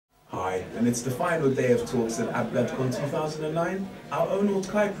July, and it's the final day of talks at Abgradcon 2009. Our own Oort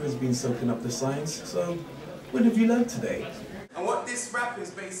Kuiper has been soaking up the science, so what have you learned today? And what this rap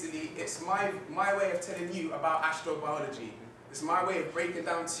is basically, it's my way of telling you about astrobiology. It's my way of breaking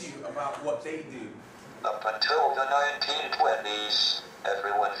down to you about what they do. Up until the 1920s,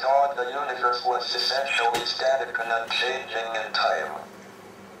 everyone thought the universe was essentially static and unchanging in time.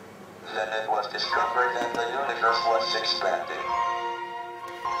 Then it was discovered that the universe was expanding.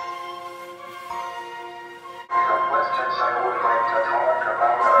 The questions I would like to talk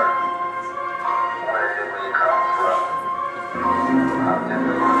about are: where did we come from? How did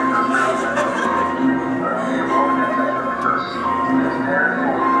the universe come? Are we alone in the universe? Is there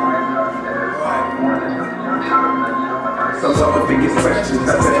any life out there? What is the future of the human race? Some of the biggest questions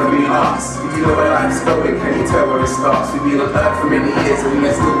that's ever been asked. If you know where life's going, can you tell where it starts? We've been on Earth for many years and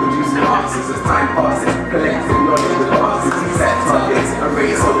we are still producing answers as time passes. Collective knowledge advances, we set targets and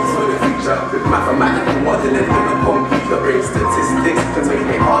raise hopes for the future. With mathematical modeling on a computer, brings statistics to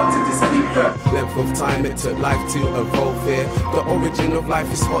make it hard to dispute the length of time it took life to evolve here. The origin of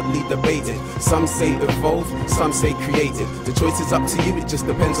life is hotly debated. Some say evolved, some say created. The choice is up to you, it just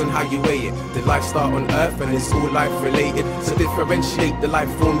depends on how you weigh it. Did life start on Earth and is all life related? To differentiate the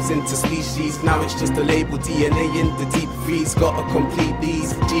life forms into species, now it's just a label. DNA in the deep freeze, gotta complete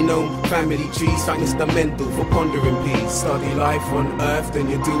these genome family trees. Thanks to Mendel for pondering peace. Study life on Earth, then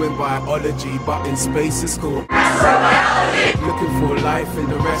you're doing biology, but in space it's called Astrobiology. Looking for life in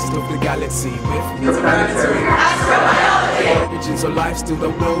the rest of the galaxy with planetary astrobiology. Origins of life, still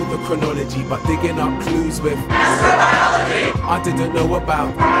don't know the chronology, but digging up clues with astrobiology. I didn't know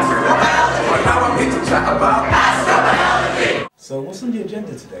about astrobiology, but now I'm here to chat about astrobiology. So what's on the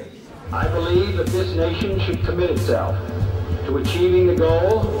agenda today? I believe that this nation should commit itself to achieving the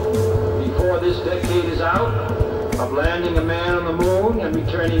goal, before this decade is out, of landing a man on the moon and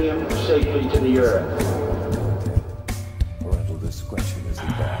returning him safely to the Earth. Parental discretion is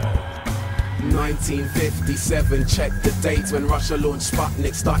advised. 1957, check the date when Russia launched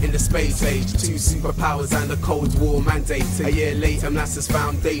Sputnik, starting the space age. Two superpowers and a Cold War mandate. A year later, NASA's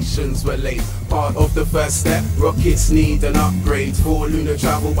foundations were laid. Part of the first step, rockets need an upgrade for lunar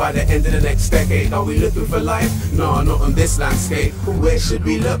travel by the end of the next decade. Are we looking for life? No, not on this landscape. Where should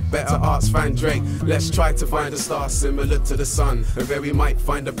we look? Better ask Van Drake. Let's try to find a star similar to the sun, and where we might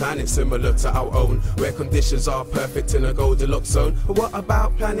find a planet similar to our own, where conditions are perfect in a Goldilocks zone. What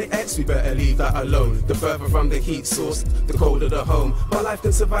about planet X? We better leave that alone. The further from the heat source, the colder the home. But life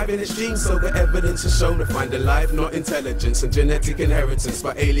can survive in extremes, so the evidence is shown to find a life, not intelligence and genetic inheritance,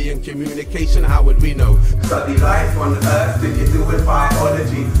 but alien communication. How would we know? Study life on Earth, then you do it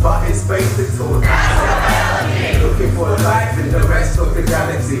biology, but in space it's all astrobiology. Looking for life in the rest of the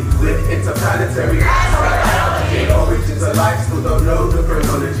galaxy with interplanetary astrobiology. Origins of life, still don't know the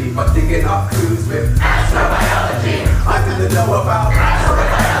chronology, but digging up clues with astrobiology. I didn't know about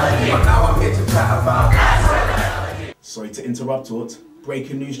astrobiology, but now I'm here to chat about astrobiology. Sorry to interrupt, Oort.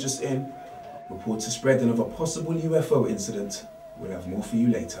 Breaking news just in. Reports are spreading of a possible UFO incident. We'll have more for you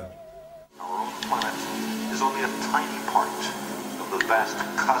later. Our own planet is only a tiny part of the vast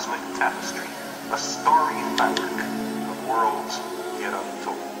cosmic tapestry, a starry fabric of worlds yet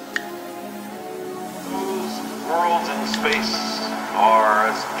untold. Those worlds in space are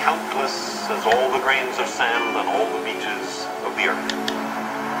as countless as all the grains of sand on all the beaches of the earth.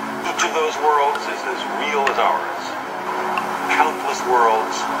 Each of those worlds is as real as ours. Countless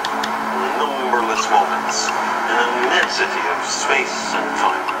worlds, numberless moments, an immensity of space and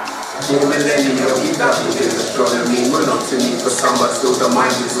time. For millennia, we dabbled in astronomy, monotony for some, but still the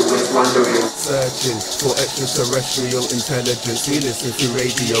mind is always wondering. Searching for extraterrestrial intelligence. We listen to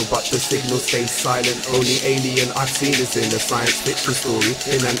radio, but the signal stays silent. Only alien I've seen is in a science fiction story,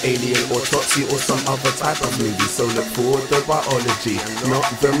 in an alien autopsy or some other type of movie. So look for the biology, not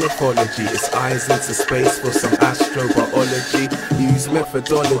the mythology. It's eyes into space for some astrobiology. Use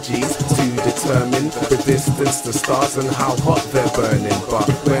methodologies to determine the distance to stars and how hot they're burning. But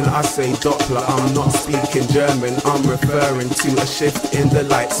when I say Doppler, I'm not speaking German. I'm referring to a shift in the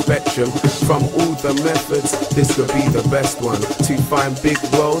light spectrum. From all the methods, this could be the best one to find big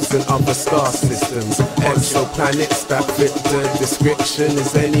worlds and other star systems, exoplanets that fit the description.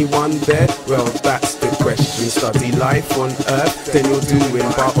 Is anyone there? Well, that's the question. Study life on Earth, then you're doing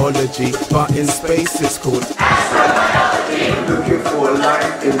biology, but in space it's called astrobiology. Looking for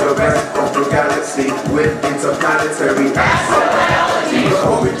life in the rest of the galaxy with interplanetary astrobiology. The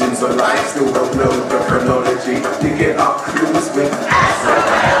origins of life, still don't know the chronology. Digging up clues with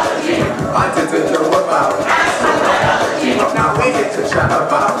astrobiology. I didn't know about astrobiology, but now we're here to chat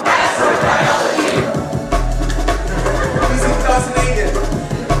about astrobiology. These 2008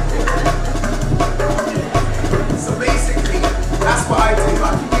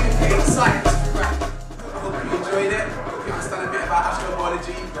 enjoyed it. We understand a bit about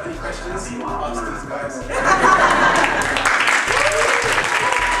astrobiology. Got any questions? Ask these guys.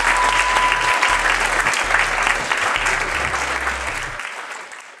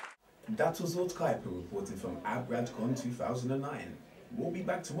 That was Oort Kuiper reporting from Abgradcon 2009. We'll be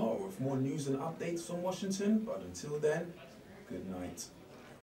back tomorrow with more news and updates from Washington, but until then, good night.